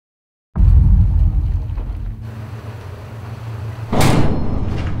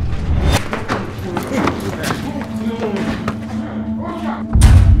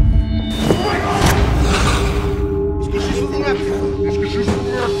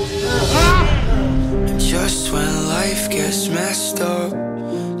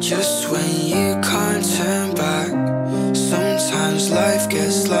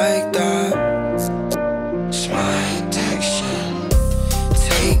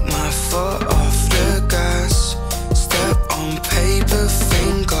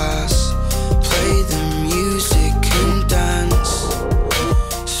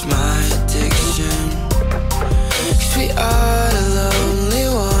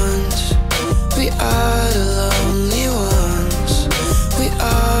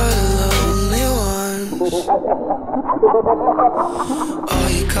All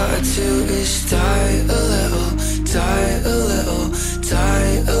you gotta do is die a little, die a little,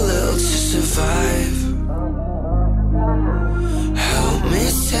 die a little to survive. Help me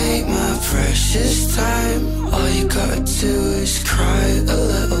take my precious time. All you gotta do is cry a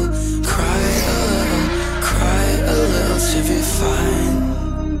little, cry a little, cry a little to be fine.